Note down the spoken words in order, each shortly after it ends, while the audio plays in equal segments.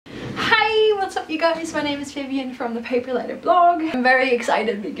what's up you guys? My name is Vivian from ThePaperLetterBlog. I'm very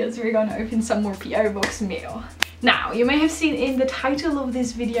excited because we're gonna open some more PO Box mail. Now, you may have seen in the title of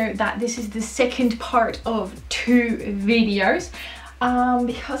this video that this is the second part of 2 videos.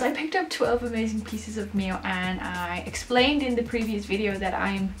 Because I picked up 12 amazing pieces of mail and I explained in the previous video that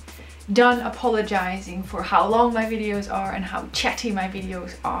I'm done apologizing for how long my videos are and how chatty my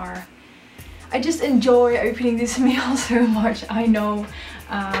videos are. I just enjoy opening this mail so much. I know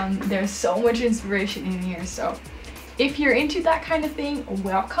there's so much inspiration in here, so if you're into that kind of thing,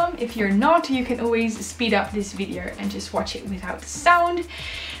 welcome. If you're not, you can always speed up this video and just watch it without the sound.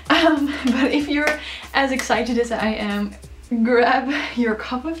 But if you're as excited as I am, grab your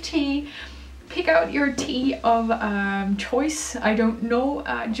cup of tea, pick out your tea of choice, I don't know,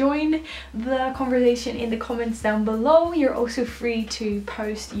 join the conversation in the comments down below. You're also free to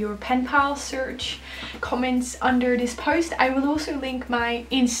post your pen pal search comments under this post. I will also link my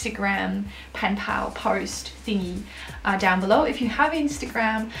Instagram pen pal post thingy down below. If you have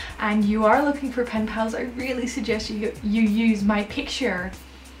Instagram and you are looking for pen pals, I really suggest you use my picture.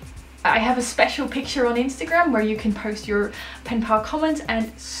 I have a special picture on Instagram where you can post your pen pal comments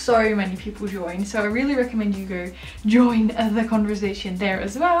and so many people join. So I really recommend you go join the conversation there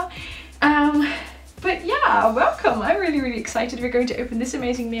as well. But yeah, welcome. I'm really excited. We're going to open this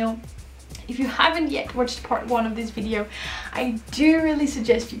amazing mail. If you haven't yet watched part 1 of this video, I do really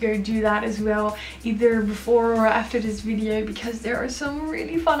suggest you go do that as well, either before or after this video, because there are some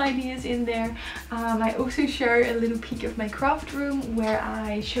really fun ideas in there. I also show a little peek of my craft room where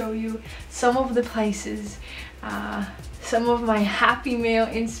I show you some of the places, some of my happy mail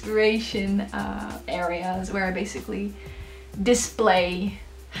inspiration areas where I basically display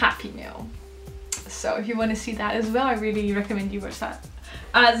happy mail. So if you want to see that as well, I really recommend you watch that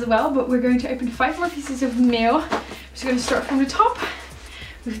as well. But we're going to open 5 more pieces of mail. I'm just going to start from the top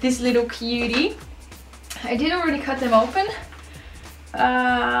with this little cutie. I did already cut them open.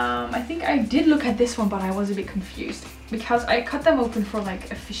 I think I did look at this one, but I was a bit confused because I cut them open for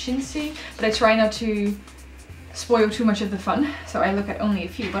like efficiency, but I try not to spoil too much of the fun, so I look at only a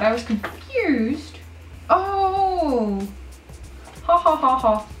few. But I was confused. Oh,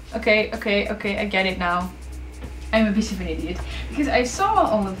 ha. Okay, I get it now. I'm a bit of an idiot because I saw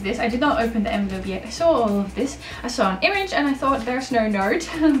all of this. I did not open the envelope yet. I saw all of this. I saw an image and I thought there's no note,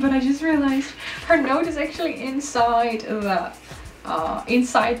 but I just realized her note is actually inside the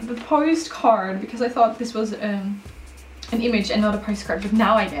postcard, because I thought this was an image and not a postcard, but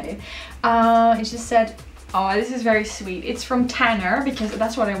now I get it. It just said, oh, this is very sweet. It's from Tanner, because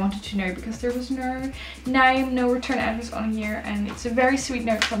that's what I wanted to know, because there was no name, no return address on here, and it's a very sweet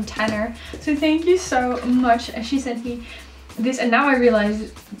note from Tanner. So thank you so much. She sent me this, and now I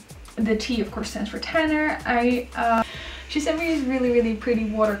realize the T of course stands for Tanner. She sent me this really pretty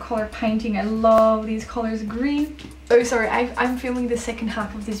watercolor painting. I love these colors. Green. Oh, sorry, I'm filming the second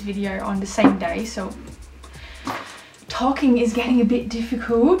half of this video on the same day, so talking is getting a bit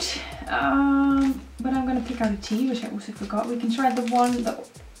difficult. But I'm gonna pick out a tea, which I also forgot. We can try the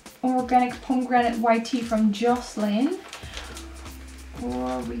organic pomegranate white tea from Jocelyn,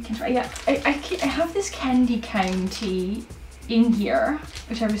 or we can try, yeah, I have this candy cane tea in here,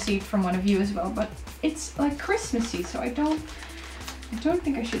 which I received from one of you as well, but it's like Christmassy, so I don't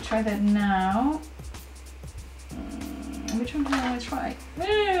think I should try that now. Which one do I want to try?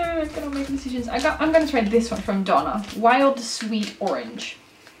 I cannot make decisions. I'm gonna try this one from Donna, Wild Sweet Orange.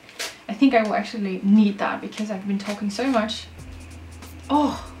 I think I will actually need that because I've been talking so much.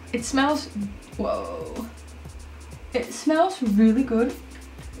 Oh, it smells, whoa. It smells really good.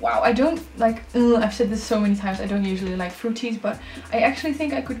 Wow, I don't like, I've said this so many times, I don't usually like fruities, but I actually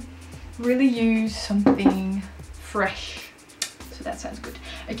think I could really use something fresh. So that sounds good.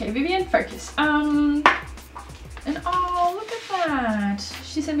 Okay, Vivian, focus. And oh, look at that.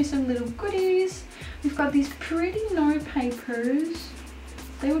 She sent me some little goodies. We've got these pretty note papers.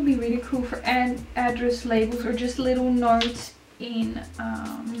 They would be really cool for address labels or just little notes in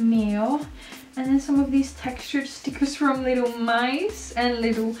mail. And then some of these textured stickers from little mice and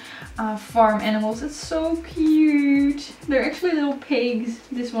little farm animals. It's so cute. They're actually little pigs.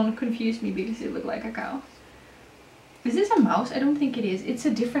 This one confused me because it looked like a cow. Is this a mouse? I don't think it is. It's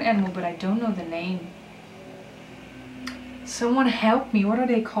a different animal, but I don't know the name. Someone help me. What are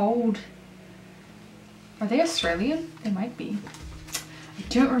they called? Are they Australian? They might be. I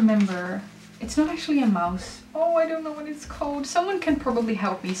don't remember. It's not actually a mouse. Oh, I don't know what it's called. Someone can probably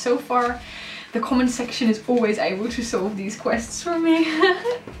help me. So far, the comment section is always able to solve these quests for me.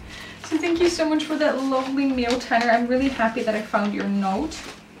 So thank you so much for that lovely mail, Tanner. I'm really happy that I found your note.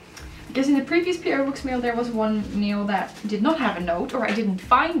 Because in the previous PO Box mail, there was one mail that did not have a note, or I didn't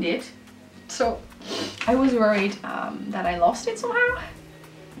find it. So I was worried that I lost it somehow.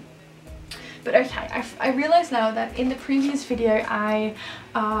 But okay, I realize now that in the previous video I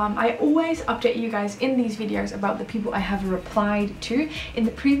always update you guys in these videos about the people I have replied to. In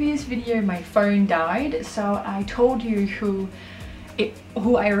the previous video my phone died, so I told you who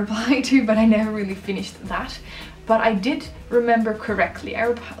I replied to, but I never really finished that. But I did remember correctly.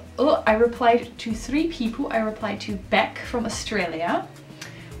 I replied to 3 people. I replied to Beck from Australia,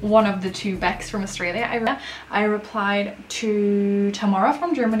 one of the 2 Becks from Australia. I replied to Tamara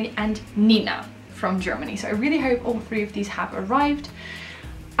from Germany and Nina from Germany. So I really hope all 3 of these have arrived.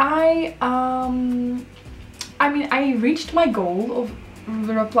 I mean, I reached my goal of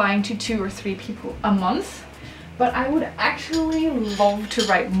replying to 2 or 3 people a month, but I would actually love to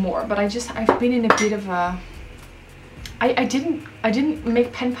write more. But I've been in a bit of a, I didn't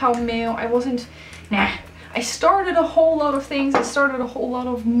make pen pal mail. I started a whole lot of things. I started a whole lot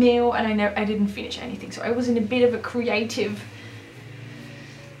of mail, and I didn't finish anything. So I was in a bit of a creative,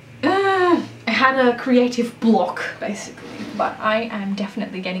 I had a creative block basically. But I am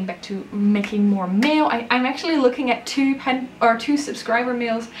definitely getting back to making more mail. I'm actually looking at 2 subscriber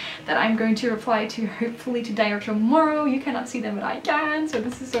mails that I'm going to reply to hopefully today or tomorrow. You cannot see them, but I can, so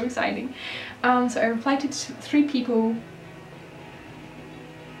this is so exciting. So I replied to 3 people.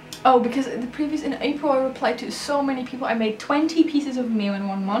 Oh, because in April I replied to so many people. I made 20 pieces of mail in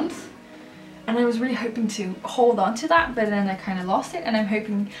 1 month, and I was really hoping to hold on to that, but then I kind of lost it, and I'm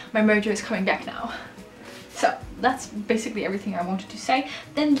hoping my mojo is coming back now. So that's basically everything I wanted to say.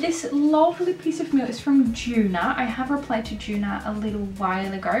 Then this lovely piece of mail is from Juna. I have replied to Juna a little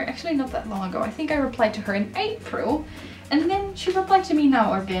while ago, actually not that long ago. I think I replied to her in April, and then she replied to me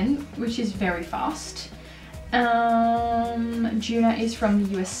now again, which is very fast. Juna is from the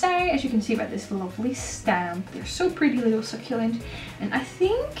USA, as you can see by this lovely stamp. They're so pretty, little succulent, and I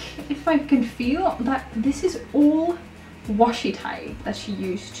think, if I can feel, that this is all washi tape that she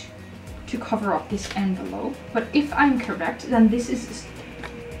used to cover up this envelope. But if I'm correct, then this is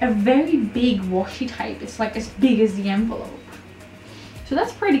a very big washi tape. It's like as big as the envelope, so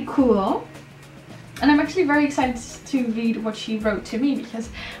that's pretty cool. And I'm actually very excited to read what she wrote to me, because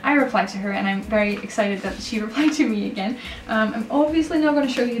I replied to her and I'm very excited that she replied to me again. I'm obviously not going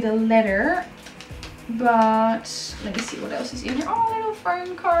to show you the letter, but let me see what else is in here. Oh, a little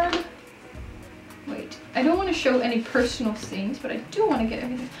phone card. Wait, I don't want to show any personal things, but I do want to get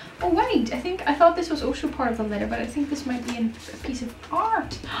everything. Oh wait, I thought this was also part of the letter, but I think this might be a piece of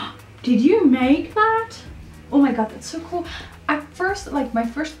art. Did you make that? Oh my god, that's so cool. At first, like, my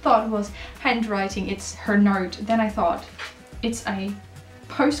first thought was handwriting, it's her note. Then I thought it's a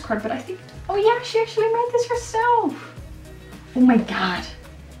postcard, but I think, oh yeah, she actually made this herself. Oh my god.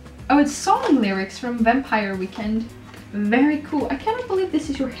 Oh, it's song lyrics from Vampire Weekend. Very cool. I cannot believe this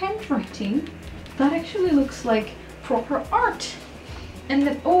is your handwriting. That actually looks like proper art. And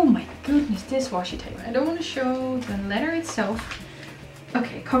then, oh my goodness, this washi tape. I don't want to show the letter itself.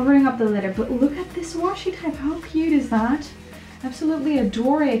 Okay, covering up the letter, but look at this washi tape. How cute is that? Absolutely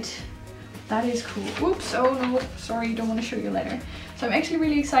adore it. That is cool. Oops, oh no, sorry, don't want to show your letter. So I'm actually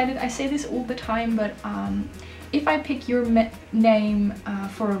really excited. I say this all the time, but if I pick your name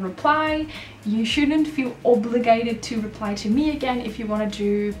for a reply, you shouldn't feel obligated to reply to me again. If you want to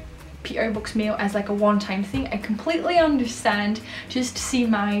do PO box mail as like a one-time thing, I completely understand. Just see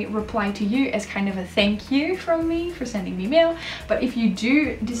my reply to you as kind of a thank you from me for sending me mail. But if you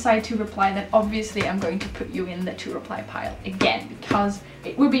do decide to reply, then obviously I'm going to put you in the to reply pile again, because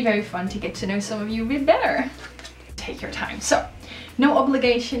it would be very fun to get to know some of you a bit better. Take your time. So no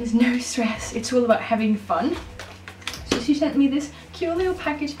obligations, no stress. It's all about having fun. So she sent me this cute little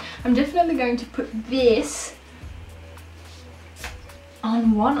package. I'm definitely going to put this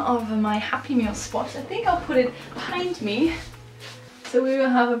on one of my Happy Meal spots. I think I'll put it behind me, so we will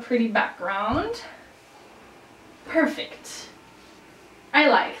have a pretty background. Perfect. I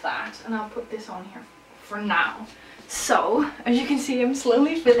like that, and I'll put this on here for now. So, as you can see, I'm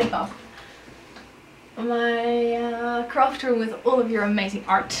slowly filling up my craft room with all of your amazing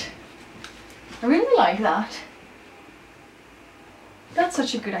art. I really like that. That's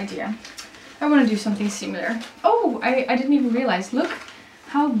such a good idea. I want to do something similar. Oh, I didn't even realize. Look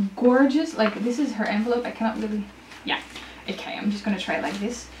how gorgeous. Like, this is her envelope. I cannot really... Yeah. Okay, I'm just going to try it like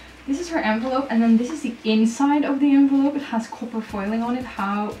this. This is her envelope, and then this is the inside of the envelope. It has copper foiling on it.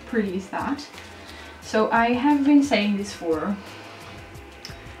 How pretty is that? So I have been saying this for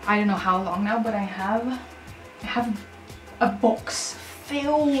I don't know how long now, but I have a box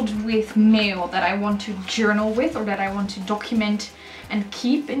filled with mail that I want to journal with, or that I want to document and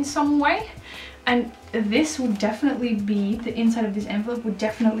keep in some way. And this would definitely be, the inside of this envelope would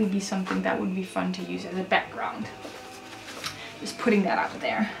definitely be something that would be fun to use as a background. Just putting that out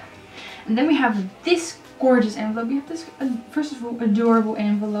there. And then we have this gorgeous envelope. We have this, first of all, adorable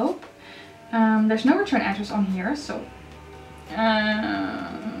envelope. There's no return address on here, so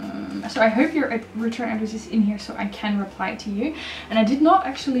I hope your return address is in here so I can reply to you. And I did not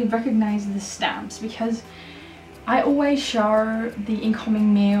actually recognize the stamps because I always share the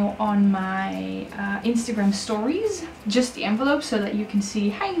incoming mail on my Instagram stories, just the envelope, so that you can see,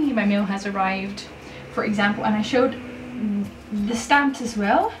 hey, my mail has arrived, for example. And I showed the stamps as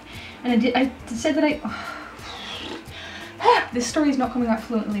well, and I said that this story is not coming out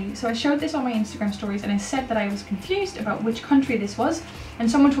fluently, so I showed this on my Instagram stories and I said that I was confused about which country this was, and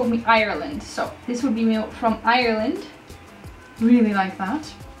someone told me Ireland, so this would be mail from Ireland. Really like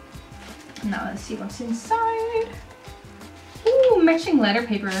that. Now let's see what's inside. Ooh, matching letter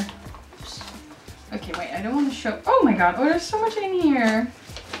paper. Oops. Okay, wait, I don't want to show. Oh my god, oh, there's so much in here.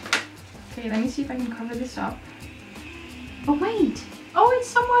 Okay, let me see if I can cover this up. Oh wait, oh, it's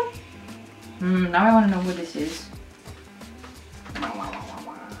someone. Now I want to know who this is.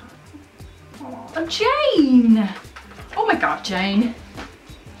 Oh, Jane! Oh my god, Jane.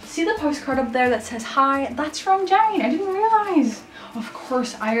 See the postcard up there that says hi? That's from Jane. I didn't realize. Of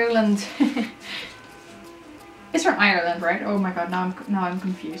course, Ireland. It's from Ireland, right? Oh my god, now I'm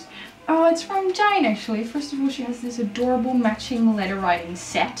confused. Oh, it's from Jane actually. First of all, she has this adorable matching letter writing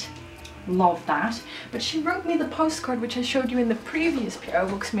set. Love that. But she wrote me the postcard which I showed you in the previous PO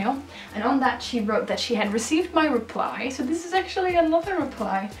Box mail, and on that she wrote that she had received my reply. So this is actually another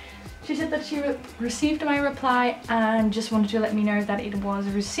reply. She said that she received my reply and just wanted to let me know that it was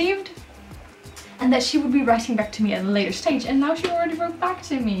received and that she would be writing back to me at a later stage, and now she already wrote back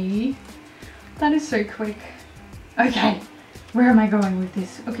to me. That is so quick. Okay, where am I going with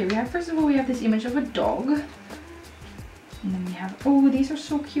this? Okay, we have, first of all, we have this image of a dog. And then we have, oh, these are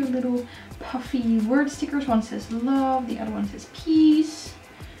so cute, little puffy word stickers. One says love, the other one says peace.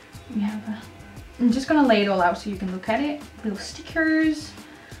 We have I'm just gonna lay it all out so you can look at it. Little stickers,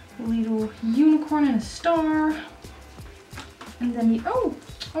 a little unicorn and a star. And then we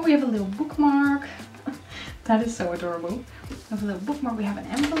have a little bookmark. That is so adorable. We have a little bookmark, we have an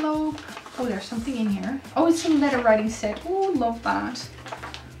envelope. Oh, there's something in here. Oh, it's a letter writing set. Oh, love that.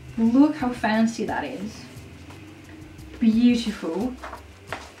 Look how fancy that is. Beautiful.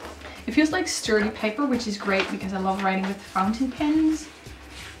 It feels like sturdy paper, which is great because I love writing with fountain pens.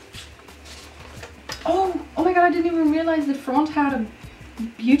 Oh my god, I didn't even realize the front had a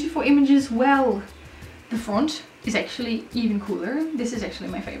beautiful image as well. The front is actually even cooler. This is actually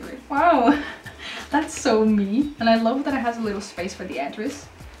my favorite. Wow, that's so me. And I love that it has a little space for the address.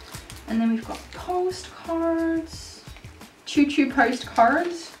 And then we've got postcards, choo-choo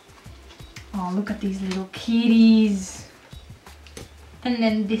postcards. Oh, look at these little kitties. And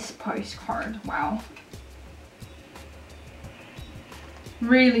then this postcard, wow.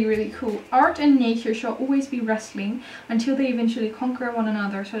 Really, really cool. Art and nature shall always be wrestling until they eventually conquer one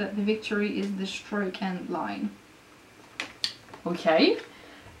another so that the victory is the stroke and line. Okay.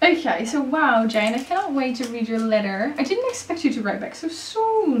 Okay, so wow, Jane, I cannot wait to read your letter. I didn't expect you to write back so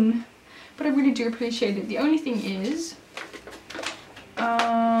soon, but I really do appreciate it. The only thing is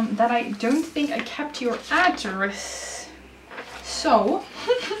that I don't think I kept your address. So,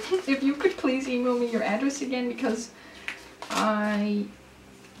 if you could please email me your address again, because I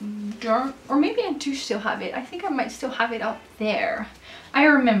don't, or maybe I do still have it. I think I might still have it up there. I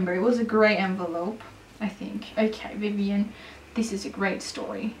remember it was a grey envelope, I think. Okay, Vivian, this is a great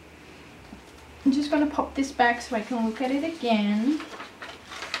story. I'm just gonna pop this back so I can look at it again.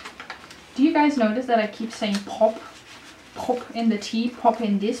 Do you guys notice that I keep saying pop? Pop in the tea, pop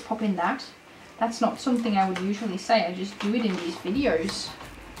in this, pop in that. That's not something I would usually say. I just do it in these videos.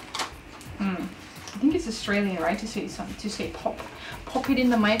 I think it's Australian, right? To say pop. Pop it in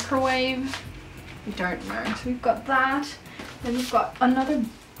the microwave. We don't know. So we've got that. Then we've got another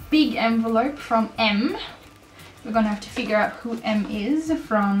big envelope from M. We're gonna have to figure out who M is,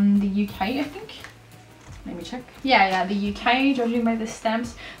 from the UK, I think. Let me check. Yeah, the UK, judging by the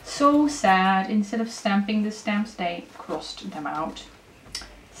stamps. So sad. Instead of stamping the stamps, they crossed them out.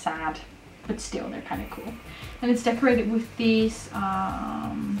 Sad. But still, they're kind of cool. And it's decorated with this,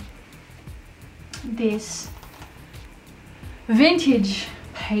 this vintage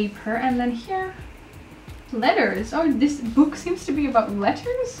paper. And then here, letters. Oh, this book seems to be about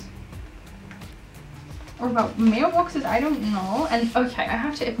letters? Or about mailboxes, I don't know. And okay, I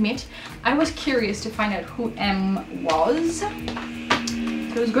have to admit, I was curious to find out who M was.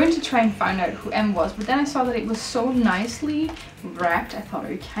 I was going to try and find out who M was, but then I saw that it was so nicely wrapped. I thought,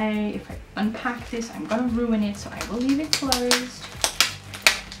 okay, if I unpack this, I'm gonna ruin it, so I will leave it closed.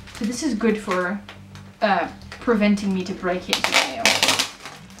 So this is good for preventing me to break it into mail.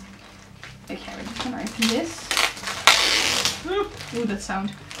 Okay, we're just gonna open this. Ooh, that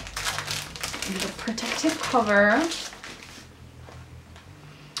sound. A little protective cover.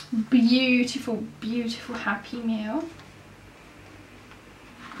 Beautiful, beautiful Happy Meal.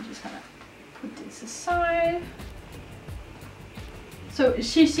 I'm just gonna put this aside. So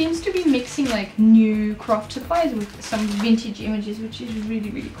she seems to be mixing like new craft supplies with some vintage images, which is really,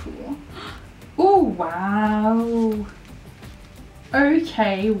 really cool. Oh, wow.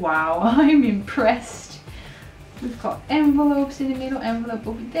 Okay, wow, I'm impressed. We've got envelopes in the middle, envelope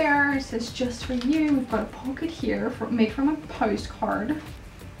over there. It says just for you. We've got a pocket here made from a postcard.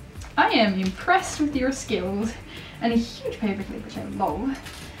 I am impressed with your skills. And a huge paperclip, which I love.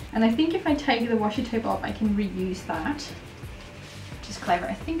 And I think if I take the washi tape off, I can reuse that. Which is clever.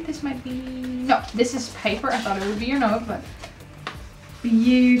 I think this might be... No, this is paper. I thought it would be a note, but...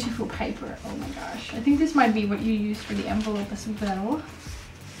 Beautiful paper. Oh my gosh. I think this might be what you use for the envelope as well.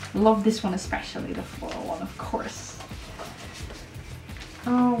 Love this one especially, the floral one, of course.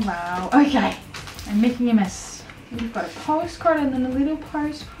 Oh wow. Okay, I'm making a mess. We've got a postcard and then a little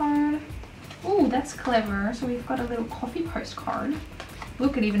postcard. Oh, that's clever. So we've got a little coffee postcard.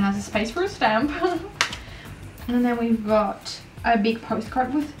 Look, it even has a space for a stamp. And then we've got a big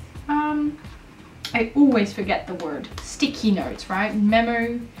postcard with I always forget the word, sticky notes, right?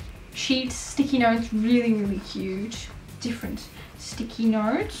 Memo sheets, sticky notes, really, really cute. Different sticky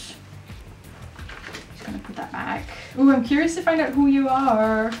notes. Just gonna put that back. Oh, I'm curious to find out who you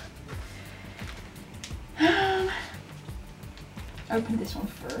are. Open this one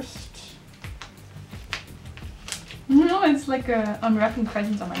first. No, it's like unwrapping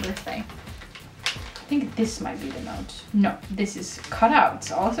presents on my birthday. I think this might be the note. No, this is cutouts,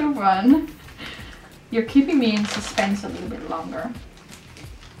 also fun. You're keeping me in suspense a little bit longer.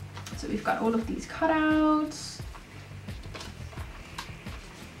 So we've got all of these cutouts.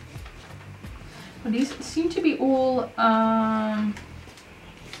 Well, these seem to be all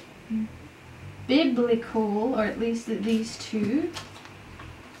biblical, or at least these two.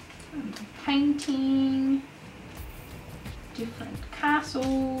 Painting, different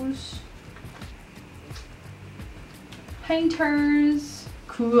castles, painters.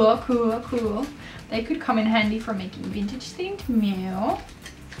 Cool, cool, cool. They could come in handy for making vintage themed mail.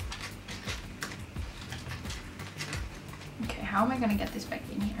 Okay, how am I gonna get this back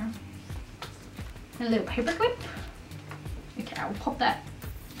in here? A little paper clip. Okay, I will pop that.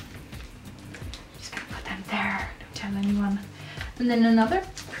 Just gonna put that there. Don't tell anyone. And then another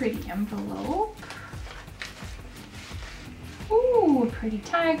pretty envelope. Ooh, a pretty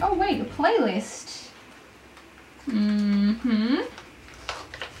tag. Oh wait, a playlist.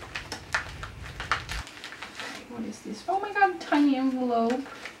 What is this? Oh my god, tiny envelope.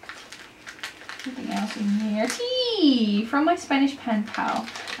 Anything else in here? Tea from my Spanish pen pal.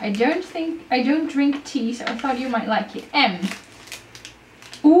 I don't drink tea, so I thought you might like it. M.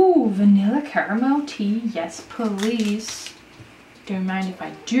 Ooh, vanilla caramel tea. Yes, please. Don't mind if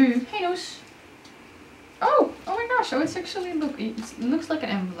I do. Hey, Nose. Oh my gosh. So it's actually, it looks like an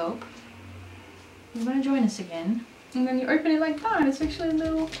envelope. You want to join us again? And then you open it like that. It's actually a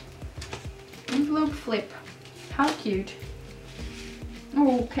little envelope flip. How cute.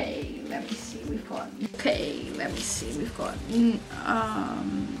 Okay, let me see. We've got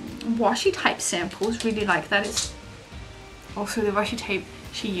washi tape samples. Really like that. It's also the washi tape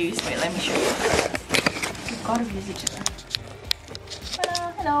she used. Wait, let me show you. We've got a visitor.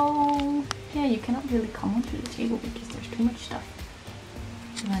 Ta-da, hello. Yeah, you cannot really come onto the table because there's too much stuff.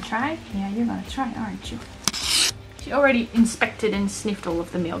 You wanna try? Yeah, you're gonna try, aren't you? She already inspected and sniffed all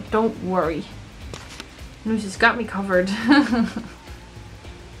of the mail. Don't worry. Lucy's got me covered.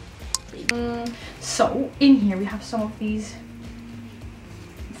 So in here we have some of these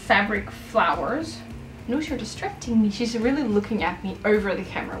fabric flowers. Lucy, you're distracting me. She's really looking at me over the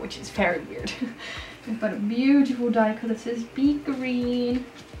camera, which is very weird. We've got a beautiful die cut that says Be Green.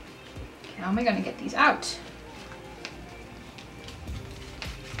 Okay, how am I gonna get these out?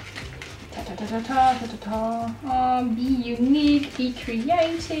 Ta ta ta ta ta ta ta ta. Be unique, be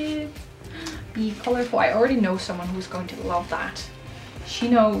creative, be colorful. I already know someone who's going to love that. She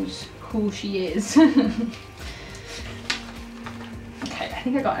knows who she is. Okay, I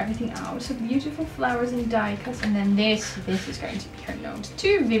think I got everything out. So beautiful flowers and die cuts, and then this is going to be her note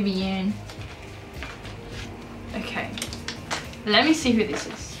to Vivian. Okay, let me see who this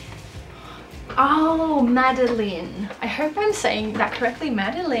is. Oh, Madeline. I hope I'm saying that correctly.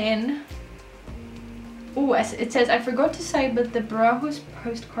 Madeline. Oh, it says, I forgot to say, but the Brahus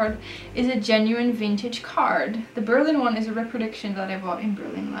postcard is a genuine vintage card. The Berlin one is a reproduction that I bought in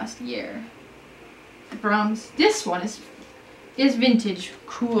Berlin last year. The Brahms, this one is vintage.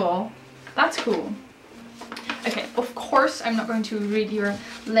 Cool. That's cool. Okay, of course I'm not going to read your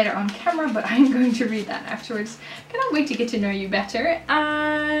letter on camera, but I'm going to read that afterwards. Cannot wait to get to know you better.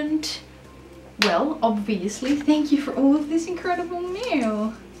 And, well, obviously, thank you for all of this incredible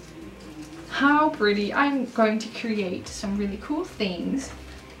mail. How pretty. I'm going to create some really cool things.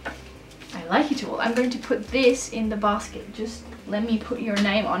 I like it all. I'm going to put this in the basket. Just let me put your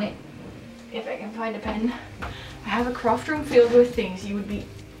name on it. If I can find a pen. I have a craft room filled with things. You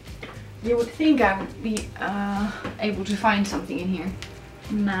would think I would be able to find something in here.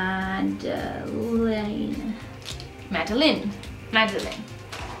 Madeline. Madeline. Madeline.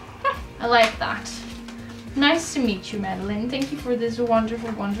 I like that. Nice to meet you, Madeline. Thank you for this wonderful,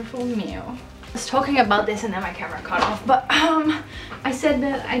 wonderful meal. I was talking about this and then my camera cut off, but I said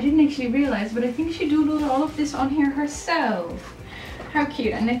that I didn't actually realize, but I think she doodled all of this on here herself. How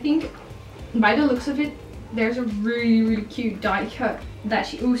cute. And I think by the looks of it, there's a really, really cute die cut that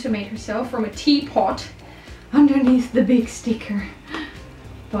she also made herself from a teapot underneath the big sticker.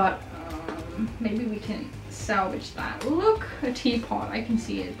 But maybe we can salvage that. Look, a teapot. I can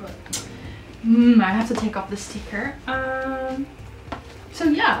see it, but I have to take off the sticker. So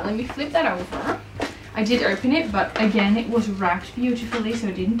yeah, let me flip that over. I did open it, but again, it was wrapped beautifully, so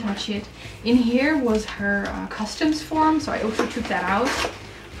I didn't touch it. In here was her customs form, so I also took that out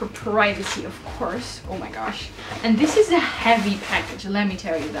for privacy, of course. Oh my gosh. And this is a heavy package, let me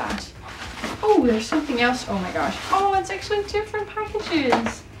tell you that. Oh, there's something else. Oh my gosh. Oh, it's actually different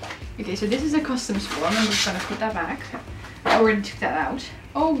packages. Okay, so this is a customs form. I'm just gonna put that back. I already took that out.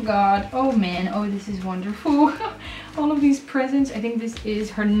 Oh god, oh man, oh this is wonderful. All of these presents. I think this is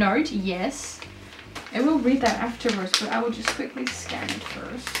her note, yes. I will read that afterwards, but I will just quickly scan it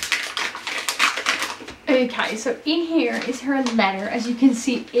first. Okay, so in here is her letter. As you can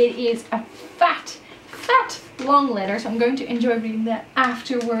see, it is a fat, long letter, so I'm going to enjoy reading that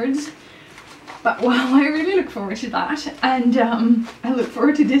afterwards. But wow, I really look forward to that, and I look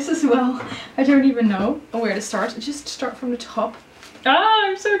forward to this as well. I don't even know where to start. Just start from the top. Ah,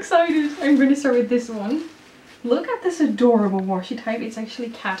 I'm so excited. I'm going to start with this one. Look at this adorable washi tape. It's actually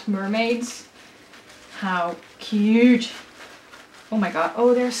cat mermaids. How cute. Oh my god.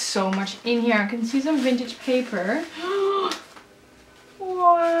 Oh, there's so much in here. I can see some vintage paper.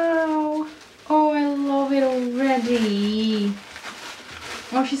 Wow. Oh, I love it already.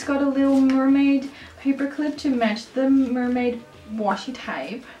 Oh, she's got a little mermaid paper clip to match the mermaid washi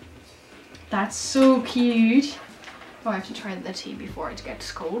tape. That's so cute. Oh, I have to try the tea before it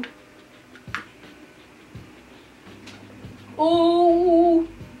gets cold. Oh!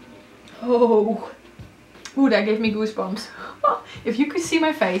 Oh! Ooh, that gave me goosebumps. Oh, if you could see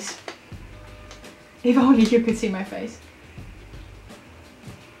my face. If only you could see my face.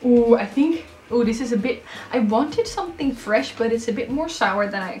 Oh, I think... Oh, this is a bit... I wanted something fresh, but it's a bit more sour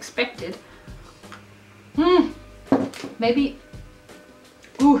than I expected. Maybe...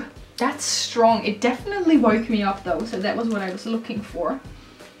 Ooh, that's strong. It definitely woke me up though, so that was what I was looking for.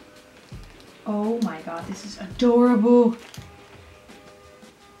 Oh my god, this is adorable.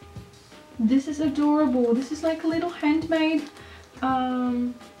 This is adorable. This is like a little handmade...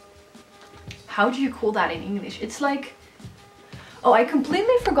 How do you call that in English? It's like... Oh, I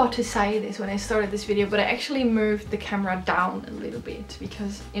completely forgot to say this when I started this video, but I actually moved the camera down a little bit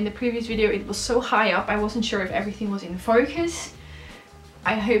because in the previous video it was so high up, I wasn't sure if everything was in focus.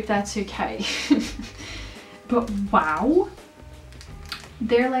 I hope that's okay. But wow,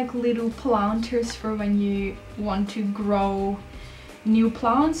 they're like little planters for when you want to grow new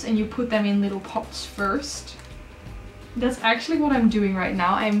plants and you put them in little pots first. That's actually what I'm doing right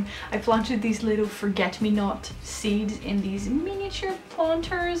now. I planted these little forget-me-not seeds in these miniature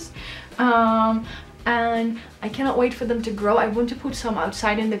planters, and I cannot wait for them to grow. I want to put some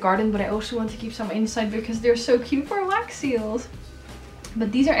outside in the garden, but I also want to keep some inside because they're so cute for wax seals.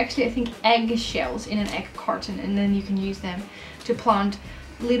 But these are actually, I think, egg shells in an egg carton, and then you can use them to plant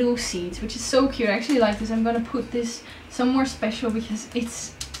little seeds, which is so cute. I actually like this. I'm gonna put this somewhere special because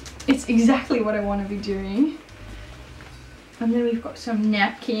it's exactly what I want to be doing. And then we've got some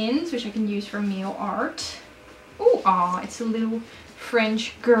napkins, which I can use for meal art. Oh, ah, it's a little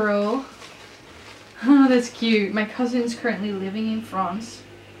French girl. Oh, that's cute. My cousin's currently living in France,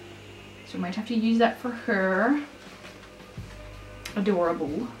 so I might have to use that for her.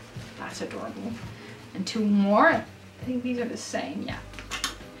 Adorable. That's adorable. And two more. I think these are the same, yeah.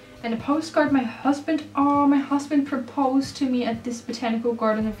 And a postcard my husband proposed to me at this botanical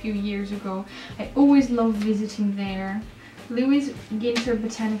garden a few years ago. I always love visiting there. Louis Ginter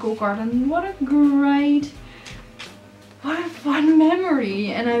Botanical Garden. What a fun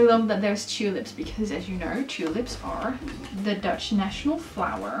memory. And I love that there's tulips because, as you know, tulips are the Dutch national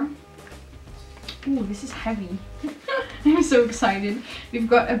flower. Ooh, this is heavy. I'm so excited. We've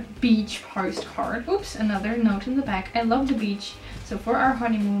got a beach postcard. Oops, another note in the back. I love the beach. So for our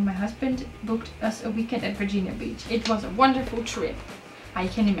honeymoon, my husband booked us a weekend at Virginia Beach. It was a wonderful trip, I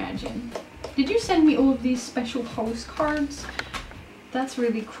can imagine. Did you send me all of these special postcards? That's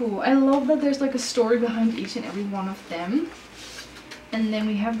really cool. I love that there's like a story behind each and every one of them. And then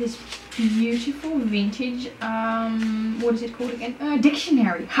we have this beautiful vintage, what is it called again?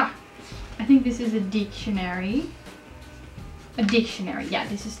 Dictionary. Ha! I think this is a dictionary. A dictionary. Yeah,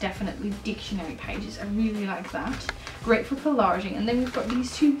 this is definitely dictionary pages. I really like that. Great for collaging. And then we've got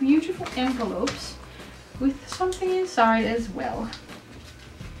these two beautiful envelopes with something inside as well.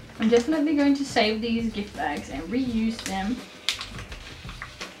 I'm definitely going to save these gift bags and reuse them.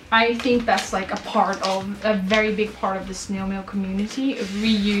 I think that's like a very big part of the snail mail community, of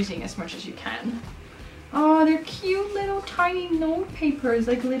reusing as much as you can. Oh, they're cute little tiny note papers,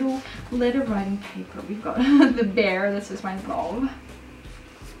 like little letter writing paper. We've got the bear, this is my love.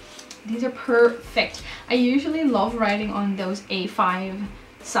 These are perfect. I usually love writing on those A5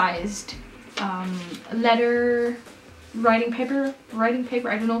 sized letter writing paper,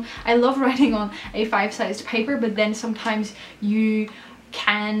 I don't know. I love writing on A5 sized paper, but then sometimes you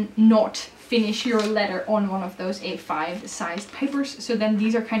can not finish your letter on one of those A5 sized papers. So then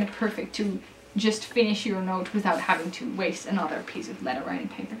these are kind of perfect to just finish your note without having to waste another piece of letter writing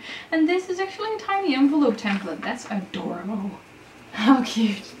paper. And this is actually a tiny envelope template. That's adorable. How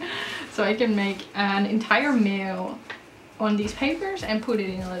cute. So I can make an entire mail on these papers and put it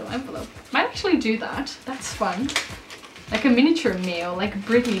in a little envelope. Might actually do that. That's fun. Like a miniature mail, like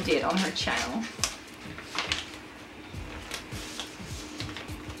Brittany did on her channel.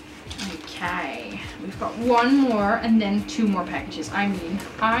 Okay, we've got one more and then two more packages. I mean,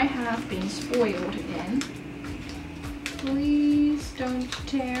 I have been spoiled again. Please don't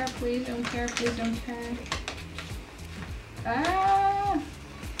tear, please don't tear, please don't tear. Ah!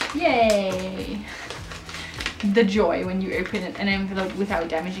 Yay! The joy when you open an envelope without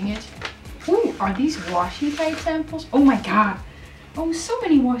damaging it. Ooh, are these washi tape samples? Oh my god! Oh, so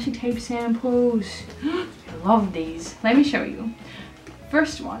many washi tape samples! I love these. Let me show you.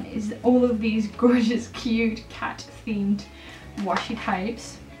 First one is all of these gorgeous, cute, cat-themed washi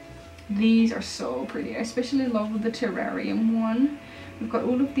tapes. These are so pretty. I especially love the terrarium one. We've got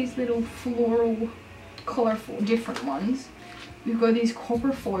all of these little floral, colorful, different ones. We've got these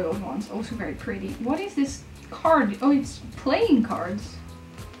copper foiled ones, also very pretty. What is this card? Oh, it's playing cards.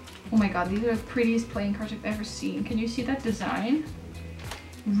 Oh my god, these are the prettiest playing cards I've ever seen. Can you see that design?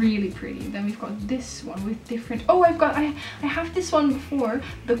 Really pretty. Then we've got this one with different, oh, I have this one before,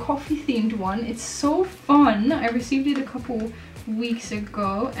 the coffee themed one. It's so fun. I received it a couple weeks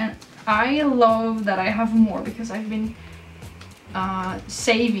ago and I love that I have more because I've been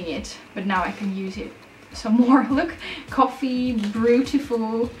saving it, but now I can use it some more. Look, coffee,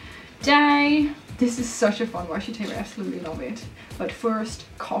 beautiful day. This is such a fun washi tape. I absolutely love it. But first,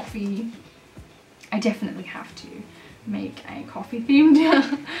 coffee. I definitely have to make a coffee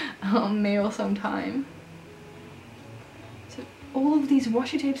themed mail sometime. So all of these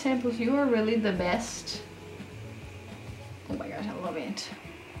washi tape samples, you are really the best. Oh my gosh, I love it.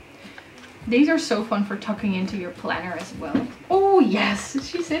 These are so fun for tucking into your planner as well. Oh yes,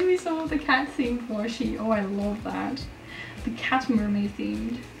 she sent me some of the cat themed washi. Oh, I love that. The cat mermaid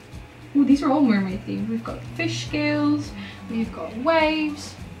themed. Oh, these are all mermaid themed. We've got fish scales, we've got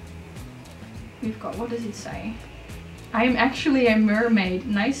waves, we've got, what does it say? I am actually a mermaid.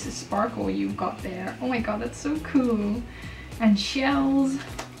 Nice sparkle you've got there. Oh my god, that's so cool. And shells.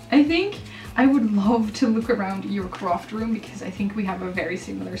 I think I would love to look around your craft room because I think we have a very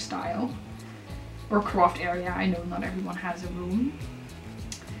similar style. Or craft area. I know not everyone has a room.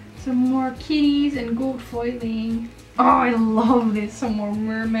 Some more kitties and gold foiling. Oh, I love this. Some more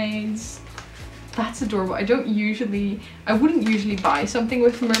mermaids. That's adorable. I wouldn't usually buy something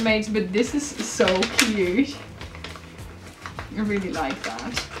with mermaids, but this is so cute. I really like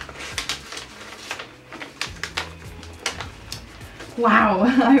that. Wow,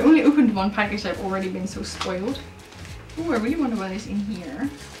 I only opened one package. I've already been so spoiled. Oh, I really wonder what is in here.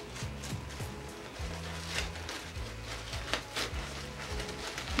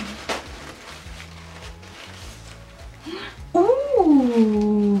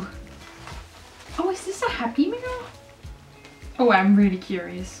 Ooh! Oh, is this a Happy Meal? Oh, Oh, I'm really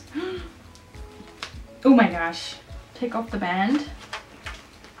curious. Oh my gosh. Take off the band.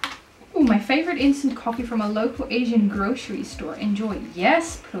 Oh, my favorite instant coffee from a local Asian grocery store. Enjoy.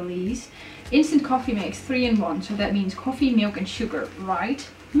 Yes, please. Instant coffee makes 3 in 1, so that means coffee, milk and sugar, right?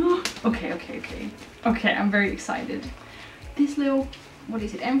 Okay. Okay, I'm very excited. This little, what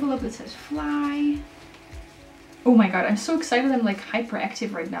is it, envelope that says fly. Oh my god, I'm so excited. I'm like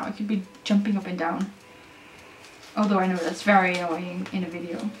hyperactive right now. I could be jumping up and down. Although I know that's very annoying in a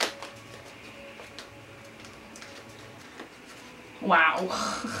video. Wow.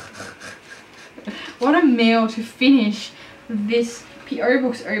 What a mail to finish this PO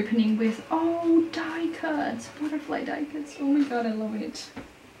box opening with. Oh, die cuts. Butterfly die cuts. Oh my god, I love it.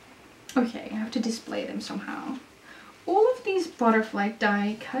 Okay, I have to display them somehow. All of these butterfly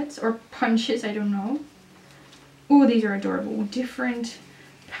die cuts or punches, I don't know. Oh, these are adorable. Different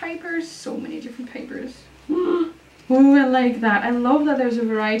papers. So many different papers. Oh, I like that. I love that there's a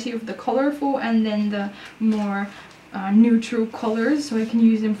variety of the colorful and then the more neutral colors, so I can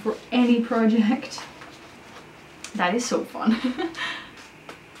use them for any project. That is so fun.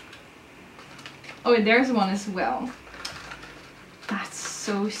 Oh, and there's one as well. That's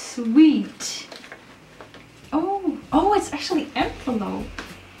so sweet. Oh, it's actually envelope.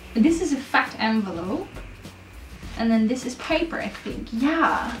 This is a fat envelope. And then this is paper, I think.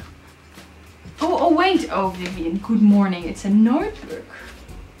 Yeah. Oh, wait. Oh, Vivian, good morning. It's a notebook.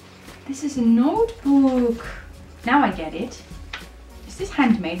 This is a notebook. Now I get it. Is this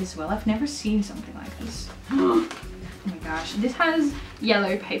handmade as well? I've never seen something like this. Oh my gosh. This has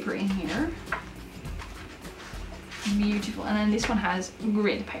yellow paper in here. Beautiful. And then this one has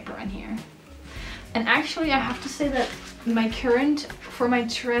grid paper in here. And actually I have to say that my for my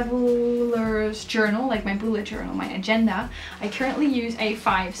traveler's journal, like my bullet journal, my agenda, I currently use an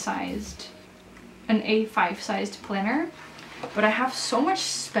A5 sized planner. But I have so much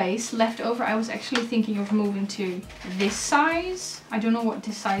space left over. I was actually thinking of moving to this size. I don't know what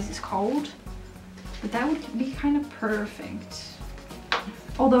this size is called, but that would be kind of perfect.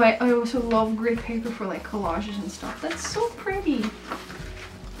 Although I also love grid paper for like collages and stuff. That's so pretty.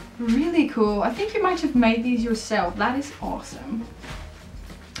 Really cool. I think you might have made these yourself. That is awesome.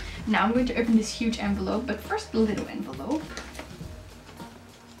 Now I'm going to open this huge envelope, but first the little envelope.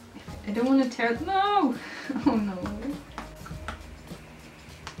 I don't want to tear it. No! Oh no.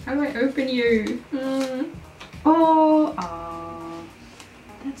 How do I open you? Oh,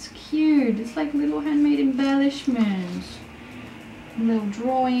 that's cute. It's like little handmade embellishments. Little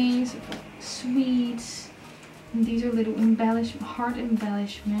drawings, sweets. And these are little heart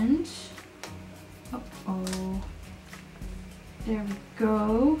embellishments. Uh-oh. There we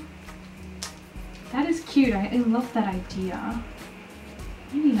go. That is cute. I love that idea. I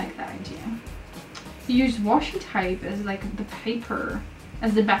really like that idea. You use washi tape as like the paper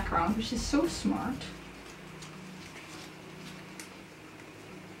as the background, which is so smart.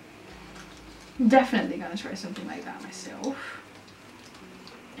 Definitely gonna try something like that myself.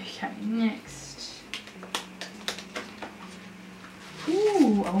 Okay, next.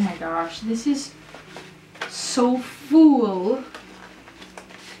 Ooh, oh my gosh, this is so full.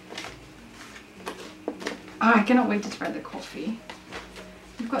 Oh, I cannot wait to try the coffee.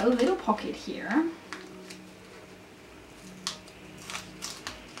 We've got a little pocket here.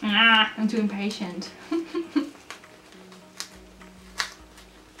 Ah, I'm too impatient.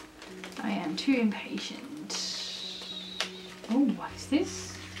 I am too impatient. Oh, what is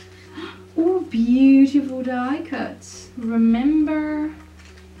this? Oh, beautiful die cuts. Remember?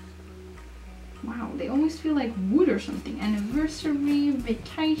 Wow, they almost feel like wood or something. Anniversary,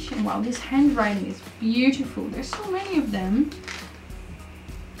 vacation. Wow, this handwriting is beautiful. There's so many of them.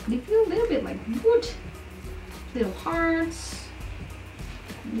 They feel a little bit like wood. Little hearts.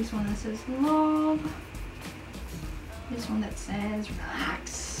 This one that says love. This one that says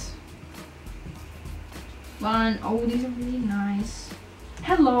relax. Oh, these are really nice.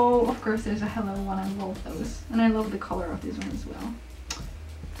 Hello. Of course there's a hello one. I love those. And I love the color of this one as well.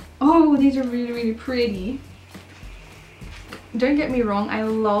 Oh, these are really, really pretty. Don't get me wrong, I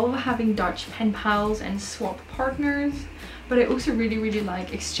love having Dutch pen pals and swap partners. But I also really, really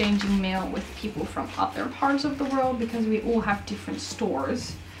like exchanging mail with people from other parts of the world because we all have different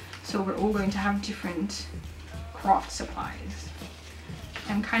stores. So we're all going to have different craft supplies.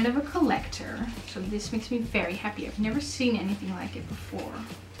 I'm kind of a collector, so this makes me very happy. I've never seen anything like it before.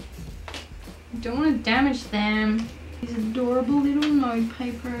 I don't want to damage them. These adorable little note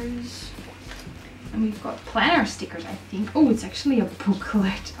papers. And we've got planner stickers, I think. Oh, it's actually a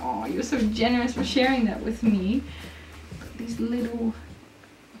booklet. Oh, you're so generous for sharing that with me. These little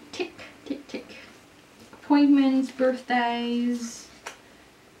tick, tick, tick appointments, birthdays,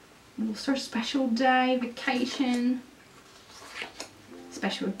 little sort of special day, vacation,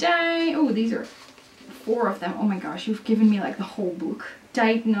 special day. Oh, these are 4 of them. Oh my gosh, you've given me like the whole book.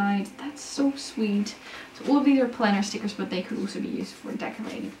 Date night, that's so sweet. So all of these are planner stickers, but they could also be used for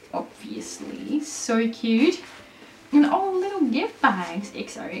decorating, obviously. So cute. And oh, little gift bags.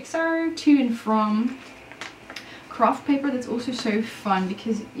 XOXO, to and from. Craft paper, that's also so fun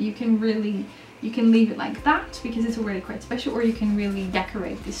because you can leave it like that because it's already quite special, or you can really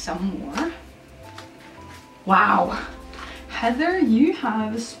decorate this some more. Wow. Heather, you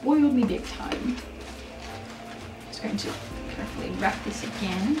have spoiled me big time. Just going to carefully wrap this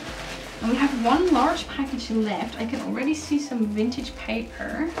again. And we have 1 large package left. I can already see some vintage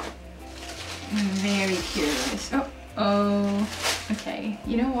paper. I'm very curious. Oh, okay.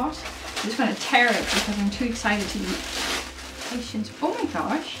 You know what? I'm just going to tear it because I'm too excited to eat. Patience. Oh my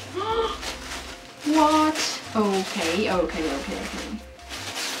gosh. What? Okay.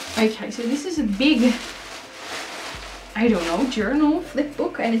 Okay, so this is a big, I don't know, journal flip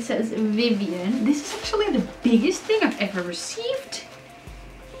book, and it says Vivian. This is actually the biggest thing I've ever received.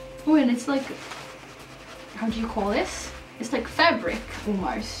 Oh, and it's like, how do you call this? It's like fabric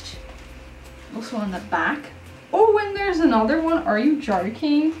almost. Also on the back. Oh, and there's another one. Are you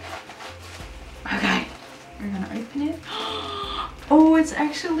joking? Okay, we're gonna open it. Oh, it's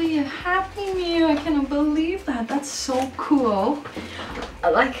actually a Happy Meal. I cannot believe that. That's so cool.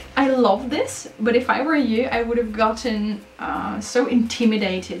 Like, I love this, but if I were you, I would have gotten so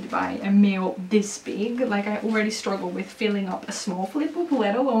intimidated by a meal this big. Like, I already struggle with filling up a small flip book,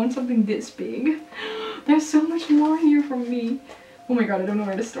 let alone something this big. There's so much more here for me. Oh my god, I don't know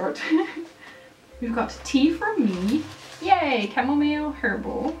where to start. We've got tea for me. Yay, chamomile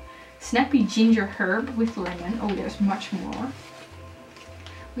herbal. Snappy ginger herb with lemon. Oh, there's much more.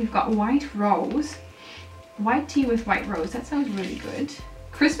 We've got white rose. White tea with white rose. That sounds really good.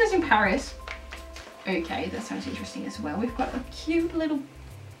 Christmas in Paris. Okay, that sounds interesting as well. We've got a cute little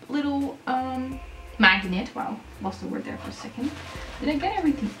magnet. Wow, lost the word there for a second. Did I get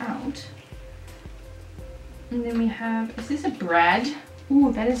everything out? And then we have, is this a brad?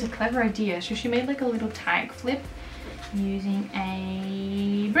 Ooh, that is a clever idea. So she made like a little tag flip using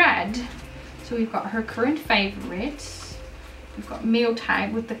a brad. So we've got her current favorites. We've got meal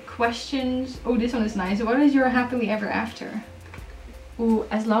tag with the questions. Oh, this one is nice. What is your happily ever after? Ooh,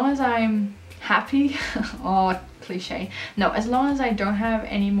 as long as I'm happy. Oh, cliche. No, as long as I don't have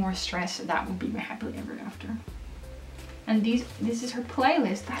any more stress, that would be my happily ever after. And this is her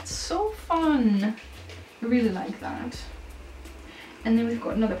playlist. That's so fun. I really like that. And then we've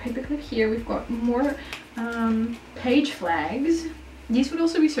got another paperclip here. We've got more page flags. These would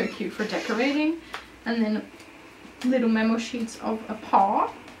also be so cute for decorating. And then little memo sheets of a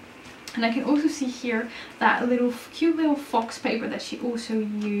paw. And I can also see here that little cute little fox paper that she also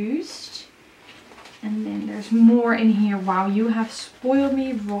used. And then there's more in here. Wow, you have spoiled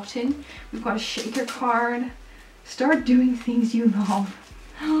me rotten. We've got a shaker card. Start doing things you love.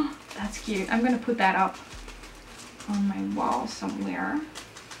 That's cute. I'm gonna put that up on my wall somewhere.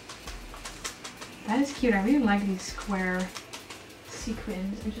 That is cute. I really like these square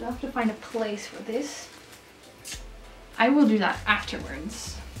sequins. I just have to find a place for this. I will do that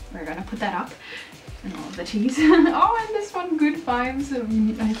afterwards. We're gonna put that up and all of the teas. Oh, and this one, good vibes,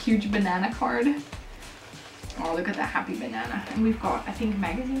 a huge banana card. Oh, look at that happy banana. And we've got, I think,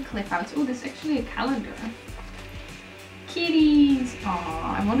 magazine clip outs. Oh, this is actually a calendar. Kitties.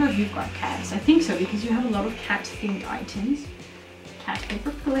 Oh, I wonder if you've got cats. I think so, because you have a lot of cat themed items. Cat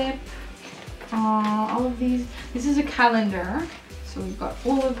paper clip. All of these. This is a calendar. So we've got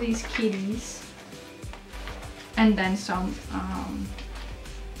all of these kitties. And then some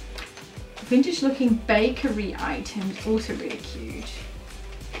vintage looking bakery items, also really cute.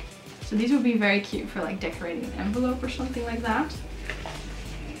 So these would be very cute for like decorating an envelope or something like that.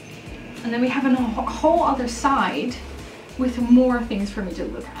 And then we have a whole other side with more things for me to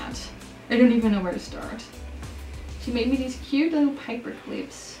look at. I don't even know where to start. She made me these cute little paper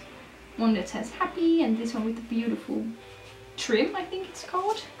clips. One that says happy, and this one with the beautiful trim, I think it's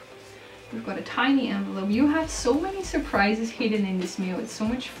called. We've got a tiny envelope. You have so many surprises hidden in this meal. It's so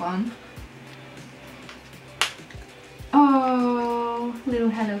much fun. Oh, little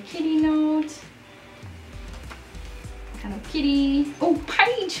Hello Kitty note. Hello Kitty. Oh,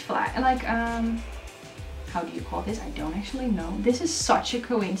 page flag. Like, how do you call this? I don't actually know. This is such a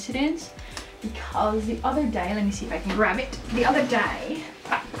coincidence because the other day, let me see if I can grab it. The other day,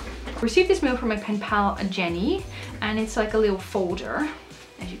 I received this mail from my pen pal Jenny, and it's like a little folder.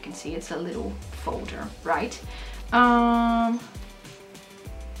 As you can see, it's a little folder, right?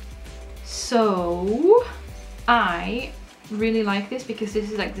 So I really like this because this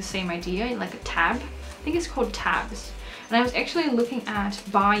is like the same idea, like a tab. I think it's called tabs. And I was actually looking at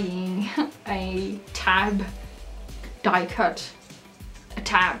buying a tab die cut. A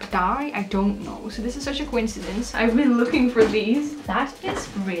tab die? I don't know. So this is such a coincidence. I've been looking for these. That is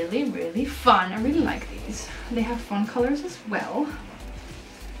really, really fun. I really like these. They have fun colors as well.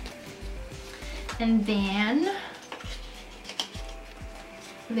 And then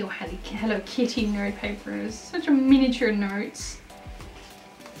little Hello Kitty note papers. Such a miniature notes.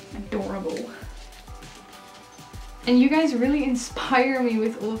 Adorable. And you guys really inspire me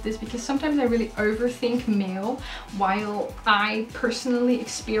with all of this because sometimes I really overthink mail while I personally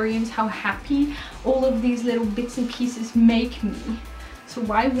experience how happy all of these little bits and pieces make me. So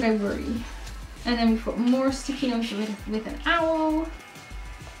why would I worry? And then we've got more sticky notes with an owl.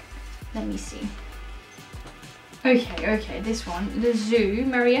 Let me see. Okay, this one. The zoo.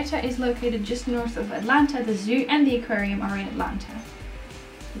 Marietta is located just north of Atlanta. The zoo and the aquarium are in Atlanta.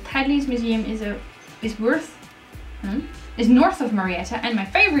 The Tiddley's Museum is north of Marietta, and my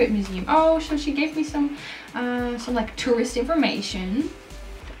favorite museum. Oh, so she gave me some like tourist information.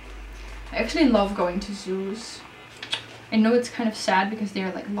 I actually love going to zoos. I know it's kind of sad because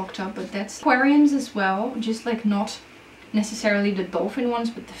they're like locked up, but that's aquariums as well. Just like not necessarily the dolphin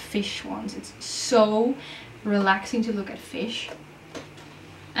ones, but the fish ones. It's so relaxing to look at fish.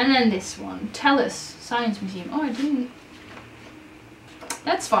 And then this one, Tellus Science Museum. Oh, I didn't.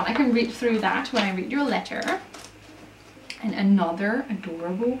 That's fun. I can read through that when I read your letter. And another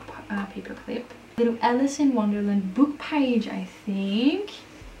adorable paper clip. Little Alice in Wonderland book page, I think.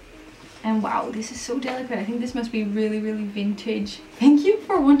 And wow, this is so delicate. I think this must be really, really vintage. Thank you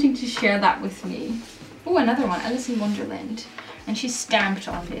for wanting to share that with me. Oh, another one, Alice in Wonderland. And she's stamped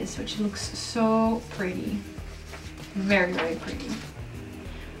on this, which looks so pretty. Very, very pretty.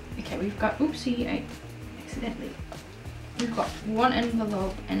 Okay, we've got, oopsie, I accidentally. We've got one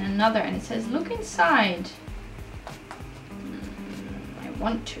envelope and another, and it says, look inside. I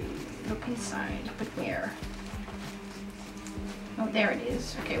want to look inside, but where? Oh, there it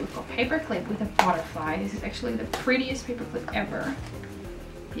is. Okay, we've got paper clip with a butterfly. This is actually the prettiest paper clip ever.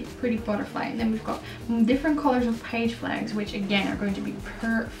 Pretty butterfly. And then we've got different colors of page flags, which again are going to be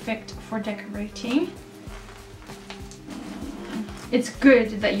perfect for decorating. It's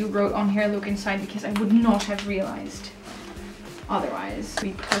good that you wrote on here, look inside, because I would not have realized otherwise.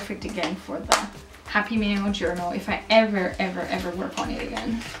 It'd be perfect again for the Happy Mail journal if I ever work on it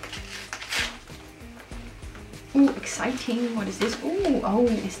again. Oh, exciting. What is this? Oh,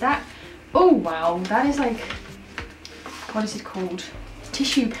 is that? Oh, wow. That is like, what is it called?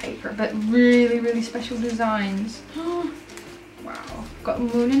 Tissue paper, but really, really special designs. Wow. Got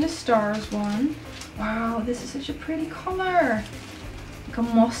Moon and the Stars one. Wow, this is such a pretty color. Like a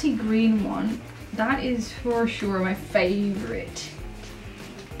mossy green one. That is for sure my favorite.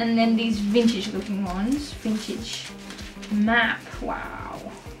 And then these vintage looking ones. Vintage map. Wow.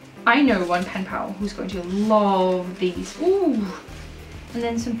 I know one pen pal who's going to love these. Ooh. And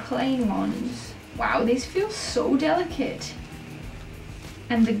then some plain ones. Wow, these feel so delicate.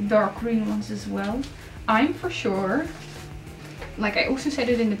 And the dark green ones as well. I'm for sure, like I also said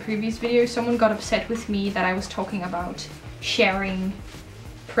it in the previous video, someone got upset with me that I was talking about sharing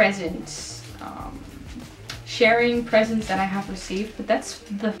presents. Sharing presents that I have received, but that's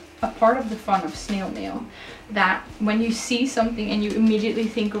a part of the fun of snail mail, that when you see something and you immediately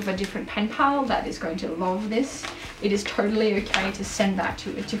think of a different pen pal that is going to love this, it is totally okay to send that to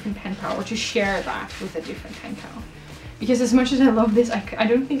a different pen pal or to share that with a different pen pal. Because as much as I love this, I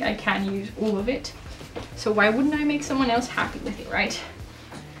don't think I can use all of it. So why wouldn't I make someone else happy with it, right?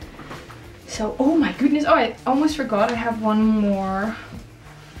 So, oh my goodness. Oh, I almost forgot I have one more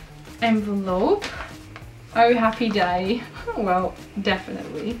envelope. Oh, happy day. Well,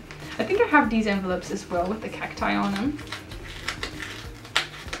 definitely. I think I have these envelopes as well with the cacti on them.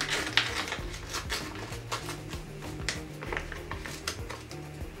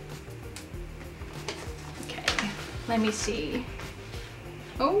 Let me see.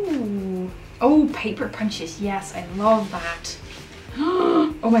 Oh, paper punches. Yes, I love that.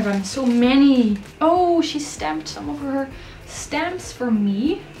 Oh my god, so many. Oh, she stamped some of her stamps for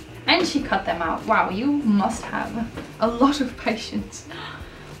me and she cut them out. Wow, you must have a lot of patience.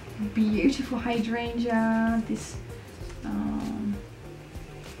 Beautiful hydrangea. This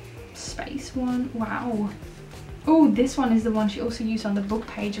space one. Wow. Oh, this one is the one she also used on the book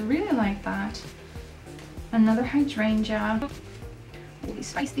page. I really like that. Another hydrangea. All these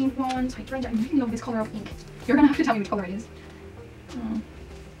spice themed ones. Hydrangea. I really love this color of ink. You're gonna have to tell me which color it is.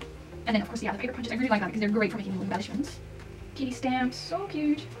 And then of course, yeah, the paper punches. I really like that because they're great for making little embellishments. Kitty stamps, so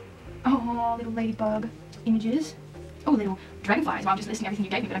cute. Oh, little ladybug. images. Oh, little dragonflies. Wow, I'm just listing everything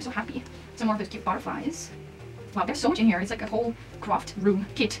you gave me, but I'm so happy. Some more of those cute butterflies. Wow, there's so much in here. It's like a whole craft room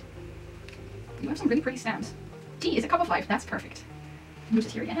kit. You have some really pretty stamps. Tea is a cup of life. That's perfect.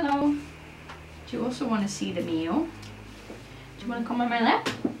 Who's here again? Hello. Do you also want to see the meal? Do you want to come on my lap?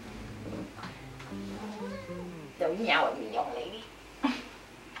 Don't meow at me, young lady. Do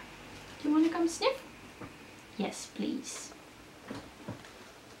you want to come sniff? Yes, please.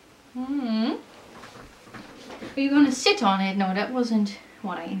 Are you going to sit on it? No, that wasn't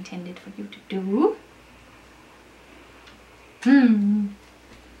what I intended for you to do.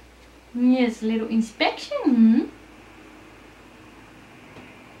 Yes, a little inspection.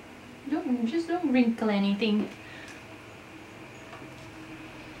 Just don't wrinkle anything.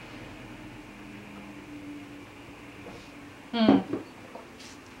 I'm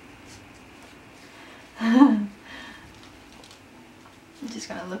just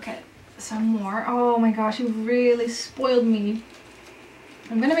gonna look at some more. Oh my gosh, you really spoiled me.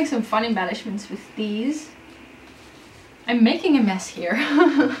 I'm gonna make some fun embellishments with these. I'm making a mess here.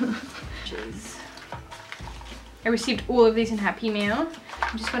 I received all of these in Happy Mail.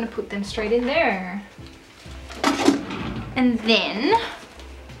 I'm just gonna put them straight in there. And then,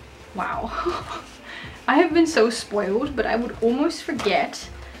 wow. I have been so spoiled, but I would almost forget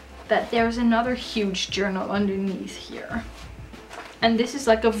that there's another huge journal underneath here. And this is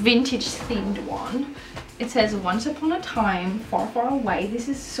like a vintage themed one. It says once upon a time, far, far away. This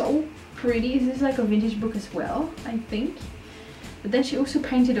is so pretty. This is like a vintage book as well, I think. But then she also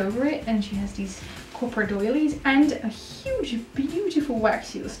painted over it, and she has these copper doilies and a huge, beautiful wax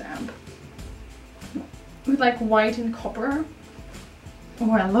seal stamp with like white and copper.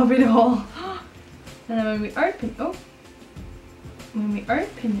 Oh, I love it all. And then when we open,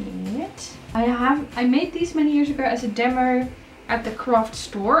 it, I made these many years ago as a demo at the craft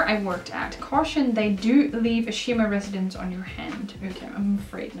store I worked at. Caution, they do leave a shimmer residence on your hand. Okay, I'm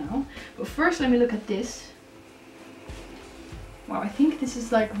afraid now. But first, let me look at this. Wow, I think this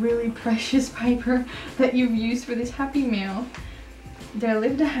is like really precious paper that you've used for this Happy Mail. There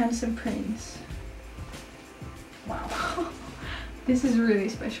lived a handsome prince. Wow. This is really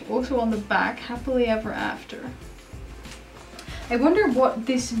special. Also on the back, happily ever after. I wonder what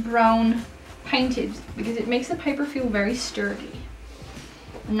this brown painted, because it makes the paper feel very sturdy.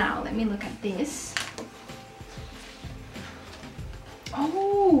 Now let me look at this.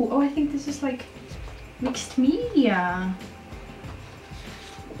 Oh, I think this is like mixed media.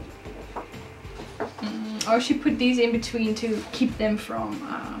 Oh, she put these in between to keep them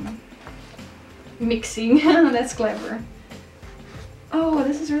from mixing. That's clever. Oh,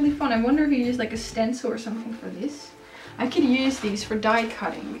 this is really fun. I wonder if you use like a stencil or something for this. I could use these for die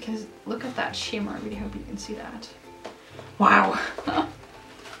cutting, because look at that shimmer. I really hope you can see that. Wow.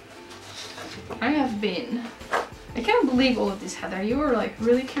 I can't believe all of this, Heather. You are like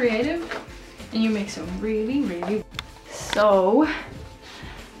really creative and you make some really. So,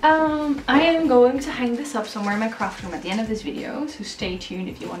 I am going to hang this up somewhere in my craft room at the end of this video, so stay tuned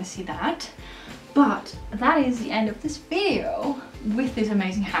if you want to see that. But that is the end of this video with this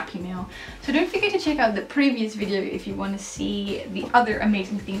amazing Happy Mail. So don't forget to check out the previous video if you want to see the other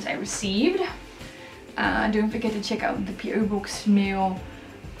amazing things I received. Don't forget to check out the PO Box Mail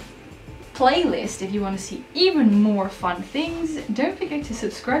playlist if you want to see even more fun things. Don't forget to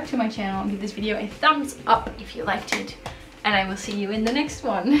subscribe to my channel and give this video a thumbs up if you liked it. And I will see you in the next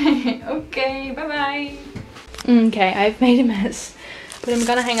one. Okay, bye bye. Okay, I've made a mess. But I'm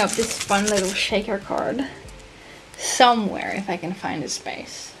gonna hang up this fun little shaker card somewhere if I can find a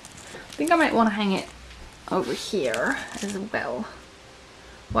space. I think I might want to hang it over here as well.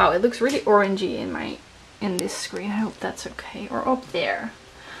 Wow, it looks really orangey in this screen. I hope that's okay. Or up there.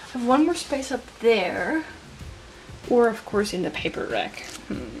 I have one more space up there. Or of course in the paper rack.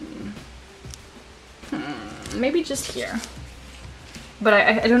 Maybe just here. But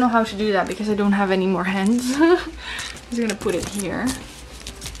I don't know how to do that because I don't have any more hands. I'm just gonna put it here.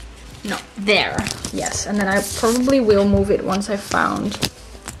 No, there. Yes, and then I probably will move it once I found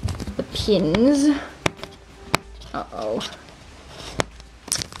the pins. Uh-oh.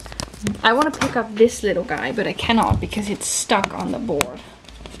 I want to pick up this little guy, but I cannot because it's stuck on the board.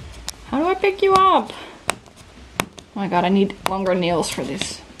 How do I pick you up? Oh my god, I need longer nails for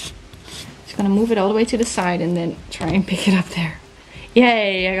this. Just gonna move it all the way to the side and then try and pick it up there.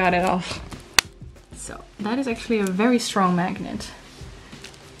 Yay, I got it off. So, that is actually a very strong magnet.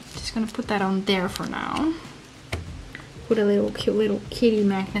 Just gonna put that on there for now. Put a little cute little kitty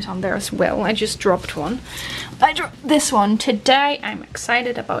magnet on there as well. I just dropped one. I dropped this one today. I'm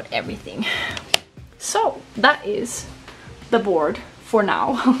excited about everything. So that is the board for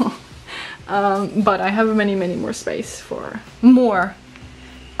now. but I have many more space for more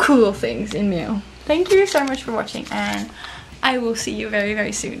cool things in mail. Thank you so much for watching, and I will see you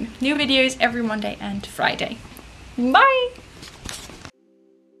very soon. New videos every Monday and Friday. Bye!